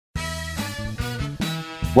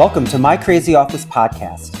Welcome to My Crazy Office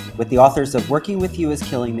podcast with the authors of Working With You Is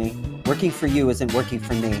Killing Me, Working For You Isn't Working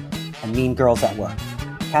For Me, and Mean Girls at Work.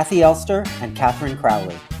 Kathy Elster and Catherine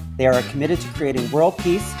Crowley. They are committed to creating world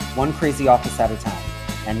peace, one crazy office at a time.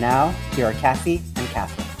 And now, here are Kathy and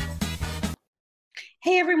Catherine.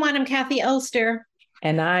 Hey everyone, I'm Kathy Elster.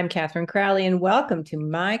 And I'm Catherine Crowley, and welcome to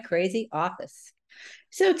My Crazy Office.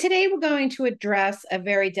 So today we're going to address a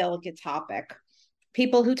very delicate topic,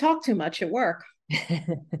 people who talk too much at work.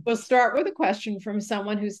 We'll start with a question from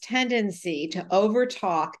someone whose tendency to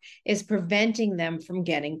overtalk is preventing them from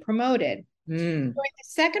getting promoted. During the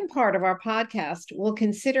second part of our podcast, we'll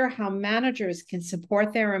consider how managers can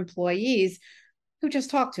support their employees who just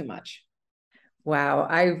talk too much. Wow,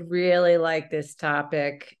 I really like this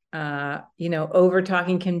topic.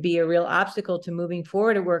 Over-talking can be a real obstacle to moving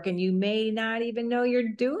forward at work, and you may not even know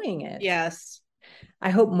you're doing it. Yes. I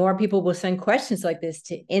hope more people will send questions like this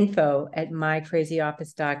to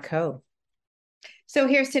info@mycrazyoffice.co. So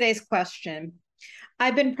here's today's question.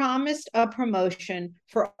 I've been promised a promotion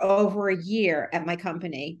for over a year at my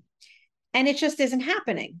company, and it just isn't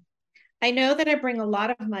happening. I know that I bring a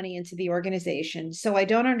lot of money into the organization, so I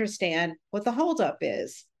don't understand what the holdup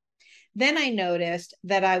is. Then I noticed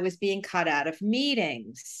that I was being cut out of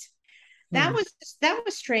meetings. That was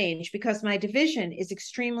strange because my division is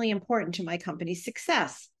extremely important to my company's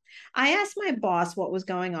success. I asked my boss what was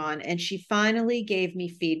going on, and she finally gave me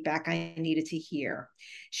feedback I needed to hear.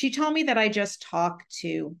 She told me that I just talk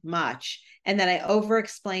too much and that I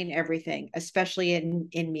over-explain everything, especially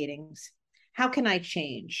in meetings. How can I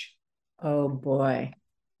change? Oh, boy.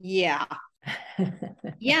 Yeah.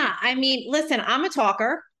 Yeah. I mean, listen, I'm a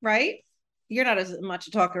talker, right? You're not as much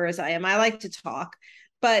a talker as I am. I like to talk,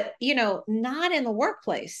 but, not in the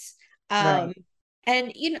workplace. Right.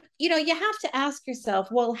 And, you have to ask yourself,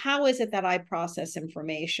 well, how is it that I process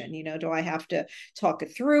information? Do I have to talk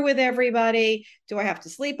it through with everybody? Do I have to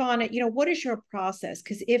sleep on it? What is your process?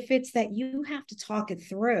 Because if it's that you have to talk it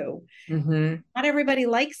through, not everybody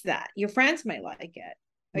likes that. Your friends may like it,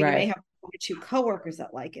 or you may have one or two coworkers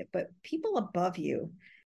that like it, but people above you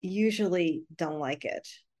usually don't like it.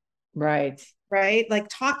 Right. Like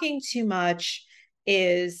talking too much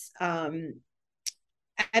is,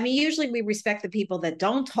 usually we respect the people that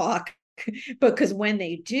don't talk because when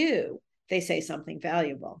they do, they say something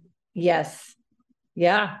valuable. Yes.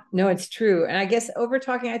 Yeah, no, it's true. And I guess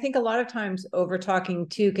over-talking, I think a lot of times over-talking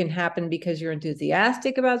too can happen because you're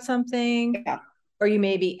enthusiastic about something. Yeah. Or you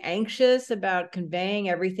may be anxious about conveying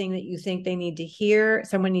everything that you think they need to hear.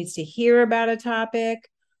 Someone needs to hear about a topic.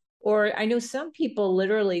 Or I know some people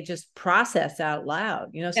literally just process out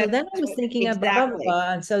loud, so then I was thinking of blah, blah,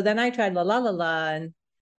 blah. And so then I tried la, la, la, la. And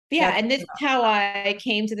yeah. And this is how I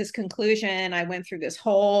came to this conclusion. I went through this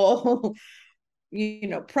whole,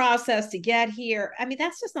 process to get here. I mean,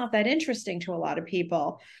 that's just not that interesting to a lot of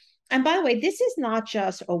people. And by the way, this is not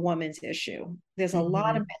just a woman's issue. There's a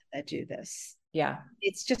lot of men that do this. Yeah.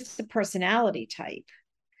 It's just the personality type.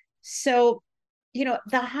 So,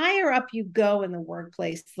 the higher up you go in the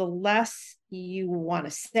workplace, the less you want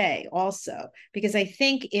to say also, because I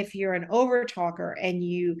think if you're an over talker and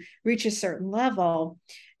you reach a certain level,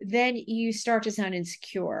 then you start to sound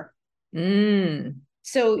insecure.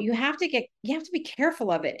 So you have to be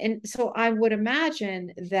careful of it. And so I would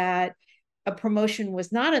imagine that a promotion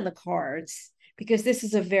was not in the cards because this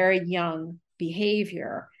is a very young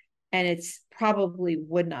behavior and it's probably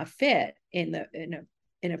would not fit in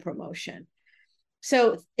a promotion.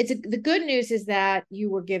 So the good news is that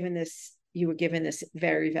you were given this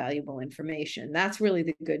very valuable information. That's really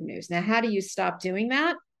the good news. Now, how do you stop doing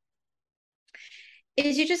that?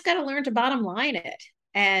 Is you just got to learn to bottom line it.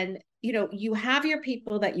 And, you have your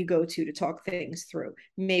people that you go to talk things through.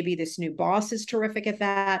 Maybe this new boss is terrific at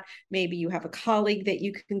that. Maybe you have a colleague that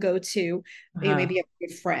you can go to, maybe a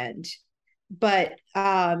good friend. But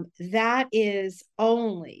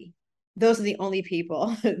those are the only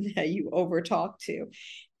people that you over talk to.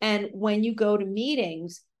 And when you go to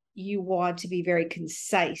meetings, you want to be very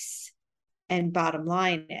concise and bottom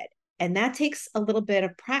line it. And that takes a little bit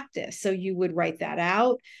of practice. So you would write that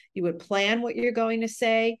out. You would plan what you're going to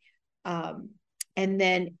say. And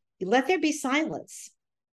then let there be silence.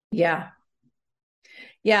 Yeah.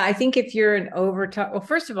 Yeah, I think if you're an overtalk, well,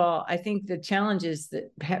 first of all, I think the challenge is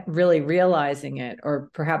that really realizing it or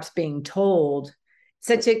perhaps being told.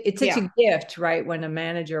 It's such a gift, right? When a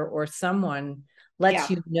manager or someone lets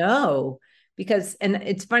you know, because, and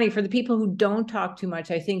it's funny for the people who don't talk too much,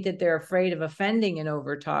 I think that they're afraid of offending an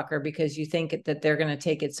overtalker because you think that they're going to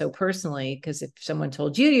take it so personally. Because if someone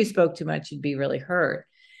told you spoke too much, you'd be really hurt.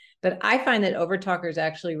 But I find that overtalkers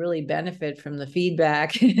actually really benefit from the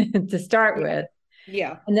feedback to start with.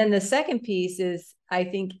 Yeah. And then the second piece is, I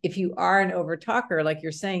think if you are an overtalker, like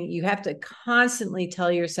you're saying, you have to constantly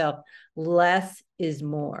tell yourself less is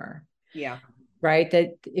more. Yeah. Right?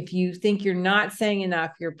 That if you think you're not saying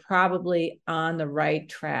enough, you're probably on the right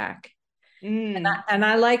track. And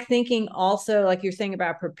I like thinking also, like you're saying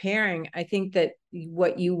about preparing, I think that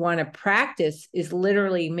what you want to practice is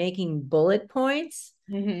literally making bullet points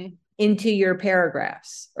into your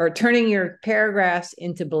paragraphs, or turning your paragraphs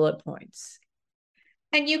into bullet points.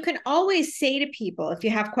 And you can always say to people, if you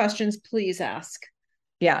have questions, please ask.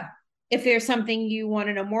 Yeah. If there's something you want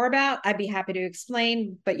to know more about, I'd be happy to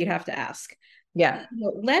explain, but you'd have to ask. Yeah.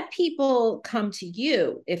 Let people come to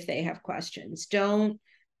you if they have questions. Don't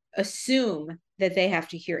assume that they have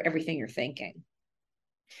to hear everything you're thinking.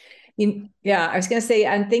 Yeah, I was going to say,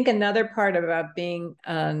 I think another part about being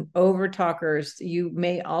over talkers, you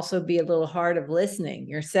may also be a little hard of listening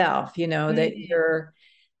yourself, that you're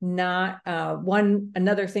not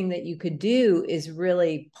another thing that you could do is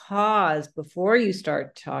really pause before you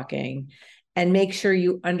start talking and make sure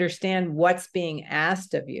you understand what's being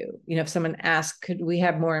asked of you. If someone asks, could we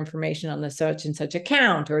have more information on the such and such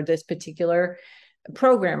account or this particular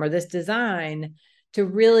program or this design, to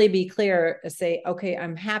really be clear, say, okay,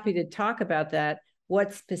 I'm happy to talk about that.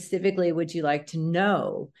 What specifically would you like to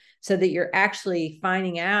know? So that you're actually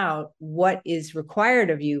finding out what is required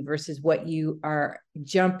of you versus what you are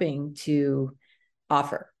jumping to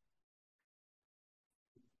offer.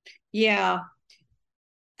 Yeah.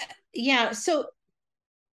 Yeah. So,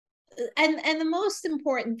 and the most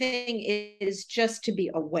important thing is just to be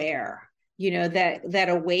aware, that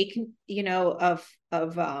awake,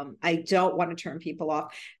 of I don't want to turn people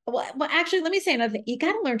off. Well, actually, let me say another thing. You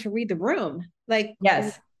got to learn to read the room. Like,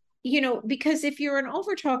 yes, because if you're an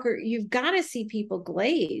overtalker, you've got to see people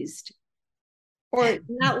glazed or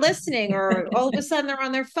not listening, or all of a sudden they're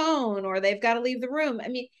on their phone, or they've got to leave the room. I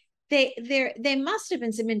mean, they must have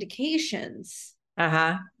been some indications.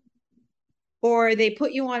 Or they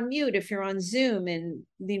put you on mute if you're on Zoom and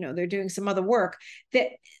they're doing some other work. That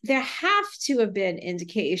there have to have been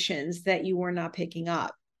indications that you were not picking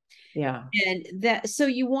up. Yeah. And so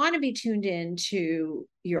you want to be tuned in to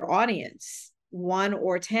your audience, 1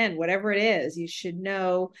 or 10, whatever it is. You should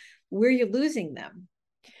know where you're losing them.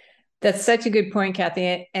 That's such a good point,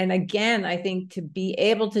 Kathy. And again, I think to be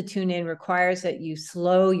able to tune in requires that you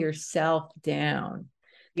slow yourself down.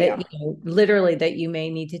 That literally, that you may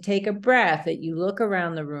need to take a breath, that you look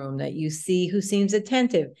around the room, that you see who seems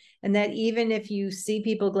attentive, and that even if you see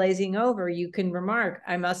people glazing over, you can remark,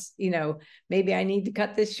 I must, maybe I need to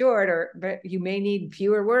cut this short, but you may need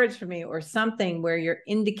fewer words from me, or something where you're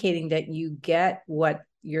indicating that you get what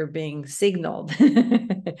you're being signaled.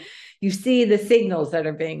 You see the signals that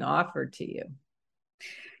are being offered to you.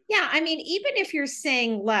 Yeah, I mean, even if you're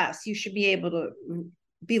saying less, you should be able to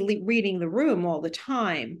be reading the room all the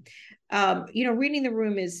time. Reading the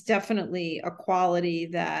room is definitely a quality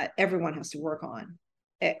that everyone has to work on.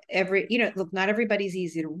 Look, not everybody's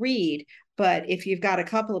easy to read, but if you've got a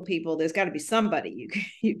couple of people, there's got to be somebody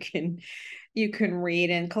you can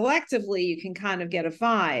read, and collectively you can kind of get a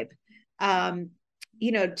vibe. To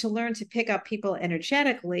learn to pick up people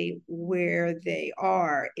energetically where they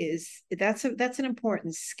are that's an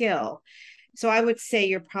important skill. So I would say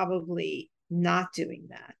you're probably not doing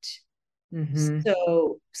that.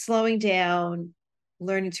 So slowing down,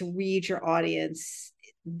 learning to read your audience,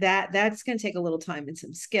 that's going to take a little time and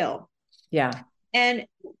some skill. Yeah. And,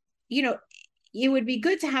 it would be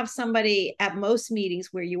good to have somebody at most meetings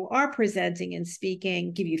where you are presenting and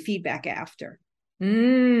speaking, give you feedback after.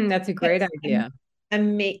 That's a great idea.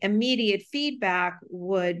 Immediate feedback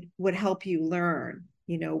would help you learn,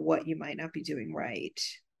 what you might not be doing right.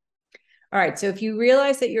 All right. So if you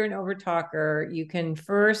realize that you're an overtalker, you can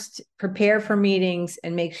first prepare for meetings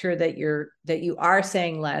and make sure that you are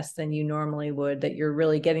saying less than you normally would, that you're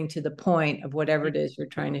really getting to the point of whatever it is you're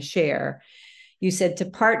trying to share. You said to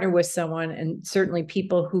partner with someone, and certainly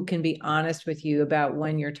people who can be honest with you about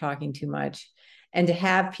when you're talking too much, and to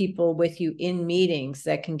have people with you in meetings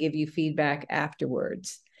that can give you feedback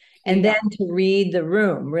afterwards. And then to read the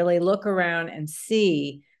room, really look around and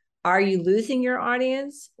see, are you losing your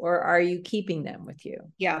audience or are you keeping them with you?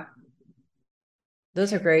 Yeah.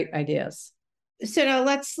 Those are great ideas. So now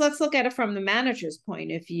let's look at it from the manager's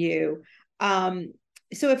point of view.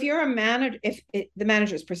 So if you're a manager, the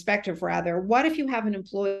manager's perspective, rather, what if you have an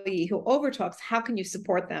employee who overtalks? How can you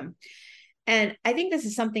support them? And I think this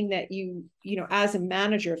is something that you as a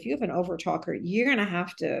manager, if you have an overtalker, you're going to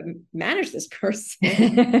have to manage this person.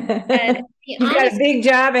 And you've got a big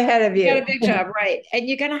job ahead of you. Got a big job, right? And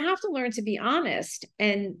you're going to have to learn to be honest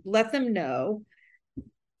and let them know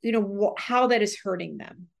how that is hurting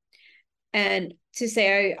them. And to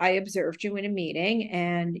say, I observed you in a meeting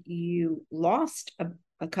and you lost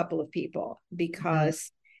a couple of people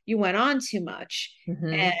because you went on too much.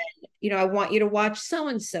 And, I want you to watch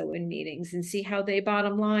so-and-so in meetings and see how they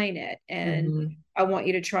bottom line it. And I want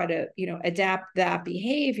you to try to, adapt that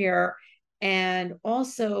behavior and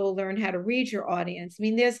also learn how to read your audience. I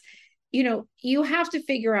mean, you have to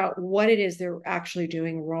figure out what it is they're actually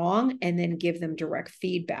doing wrong and then give them direct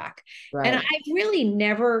feedback. Right. And I've really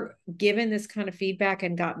never given this kind of feedback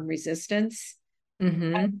and gotten resistance.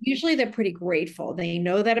 Usually they're pretty grateful. They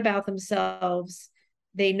know that about themselves.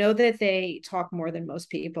 They know that they talk more than most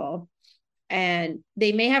people. And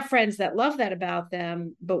they may have friends that love that about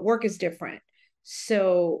them, but work is different.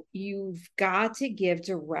 So you've got to give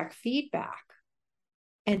direct feedback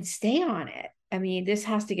and stay on it. I mean, this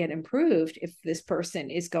has to get improved if this person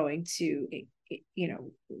is going to,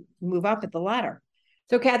 move up at the ladder.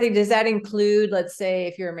 So Kathy, does that include, let's say,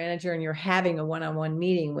 if you're a manager and you're having a one-on-one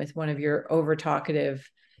meeting with one of your over-talkative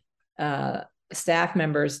staff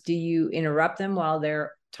members, do you interrupt them while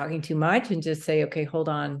they're talking too much and just say, okay, hold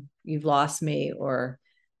on, you've lost me, or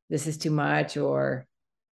this is too much, or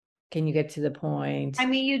can you get to the point? I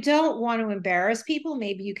mean, you don't want to embarrass people.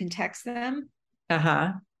 Maybe you can text them.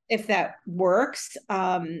 If that works.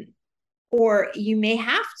 Or you may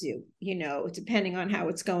have to, depending on how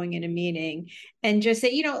it's going in a meeting, and just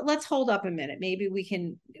say, let's hold up a minute. Maybe we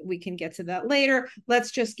can get to that later.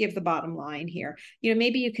 Let's just give the bottom line here.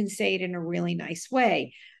 Maybe you can say it in a really nice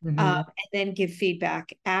way, and then give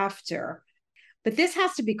feedback after. But this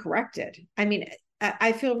has to be corrected. I mean,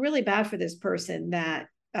 I feel really bad for this person that,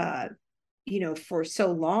 for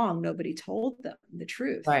so long, nobody told them the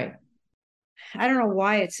truth. Right. I don't know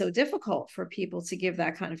why it's so difficult for people to give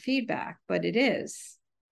that kind of feedback, but it is.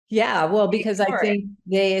 Yeah, well, because I think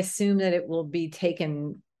they assume that it will be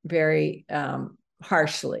taken very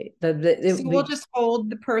harshly. So we'll just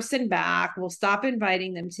hold the person back. We'll stop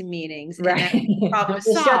inviting them to meetings. Right. We'll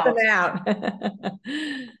shut them out.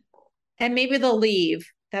 And maybe they'll leave.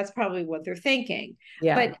 That's probably what they're thinking.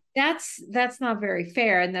 Yeah. But that's not very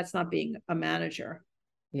fair. And that's not being a manager.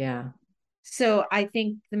 Yeah. So I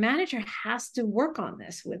think the manager has to work on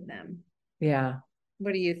this with them. Yeah.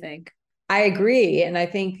 What do you think? I agree. And I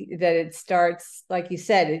think that it starts, like you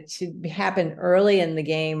said, it should happen early in the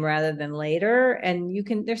game rather than later. And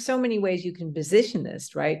there's so many ways you can position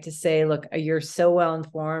this, right? To say, look, you're so well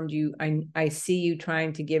informed. I see you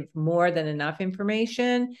trying to give more than enough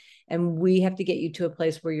information. And we have to get you to a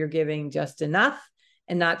place where you're giving just enough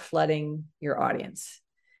and not flooding your audience,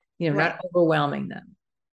 right. Not overwhelming them.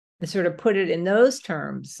 And sort of put it in those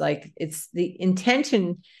terms, like it's the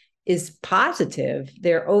intention is positive.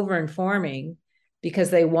 They're over-informing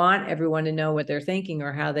because they want everyone to know what they're thinking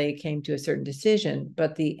or how they came to a certain decision.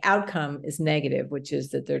 But the outcome is negative, which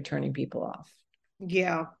is that they're turning people off.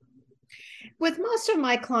 Yeah. With most of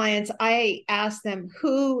my clients, I ask them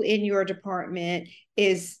who in your department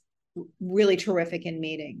is really terrific in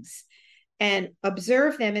meetings, and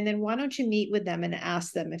observe them. And then why don't you meet with them and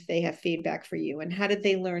ask them if they have feedback for you and how did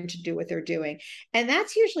they learn to do what they're doing? And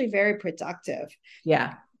that's usually very productive.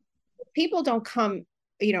 Yeah. People don't come,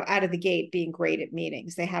 out of the gate being great at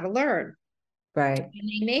meetings. They had to learn. Right. And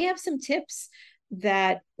they may have some tips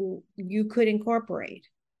that you could incorporate.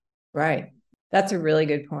 Right. That's a really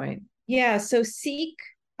good point. Yeah. So seek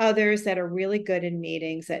others that are really good in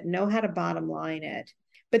meetings, that know how to bottom line it.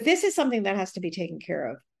 But this is something that has to be taken care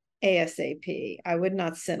of ASAP. I would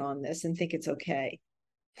not sit on this and think it's okay.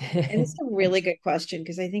 And it's a really good question,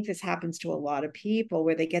 because I think this happens to a lot of people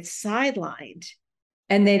where they get sidelined.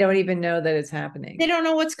 And they don't even know that it's happening. They don't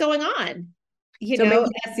know what's going on. So maybe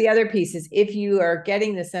that's the other piece, is if you are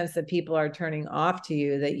getting the sense that people are turning off to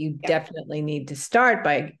you, that you definitely need to start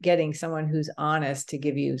by getting someone who's honest to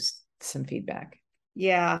give you some feedback.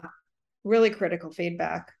 Yeah, really critical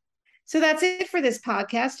feedback. So that's it for this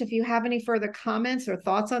podcast. If you have any further comments or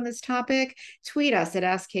thoughts on this topic, tweet us at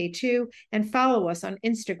AskK2 and follow us on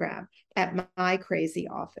Instagram at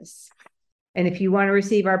MyCrazyOffice. And if you want to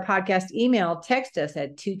receive our podcast email, text us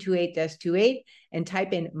at 228-28 and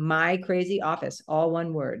type in My Crazy Office, all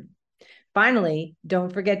one word. Finally,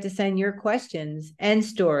 don't forget to send your questions and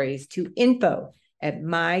stories to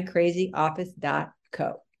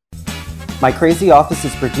info@mycrazyoffice.co. My Crazy Office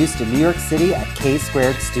is produced in New York City at K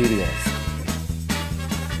Squared Studios.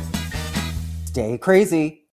 Stay crazy.